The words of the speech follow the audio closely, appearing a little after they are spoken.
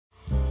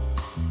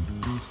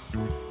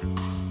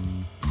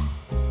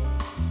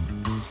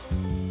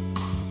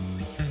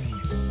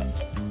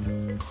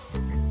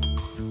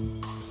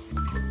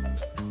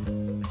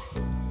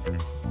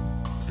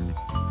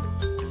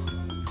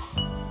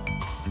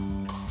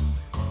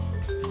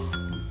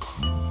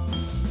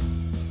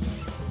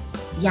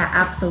Yeah,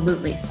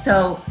 absolutely.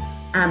 So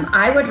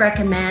I would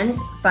recommend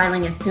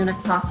filing as soon as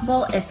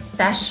possible,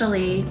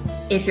 especially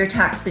if your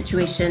tax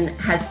situation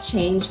has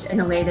changed in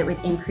a way that would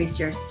increase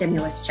your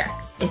stimulus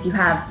check. If you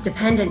have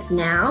dependents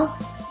now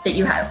that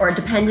you have, or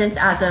dependents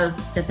as of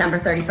December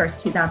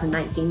 31st,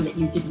 2019 that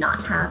you did not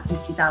have in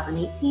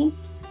 2018,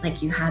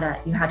 like you had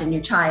a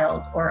new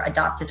child or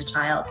adopted a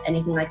child,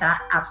 anything like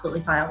that,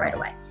 absolutely file right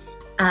away.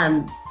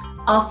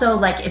 Also,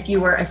 like if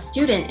you were a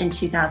student in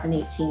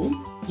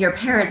 2018, your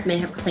parents may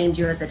have claimed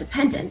you as a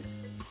dependent,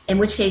 in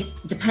which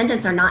case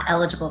dependents are not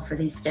eligible for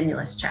these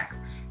stimulus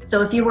checks.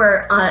 So if you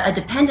were a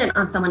dependent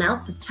on someone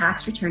else's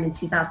tax return in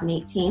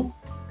 2018,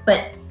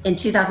 but in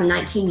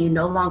 2019 you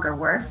no longer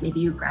were, maybe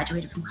you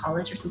graduated from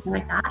college or something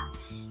like that,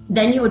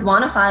 then you would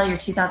want to file your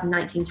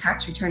 2019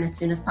 tax return as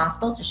soon as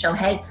possible to show,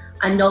 hey,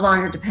 I'm no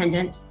longer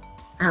dependent,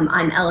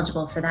 I'm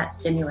eligible for that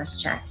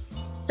stimulus check.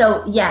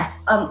 So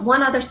yes,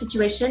 one other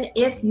situation,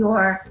 if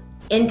your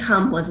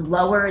income was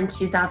lower in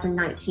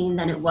 2019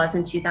 than it was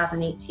in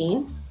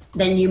 2018,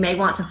 then you may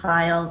want to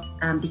file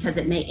because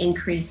it may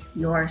increase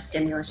your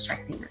stimulus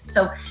check payment.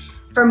 So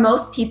for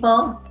most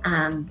people,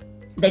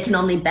 they can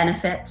only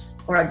benefit,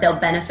 or they'll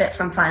benefit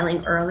from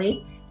filing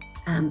early.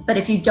 But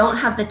if you don't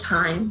have the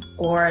time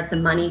or the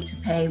money to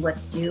pay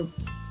what's due,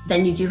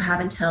 then you do have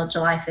until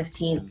July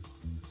 15th.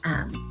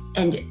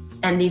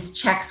 And these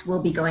checks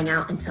will be going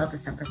out until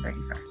December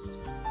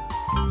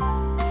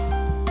 31st.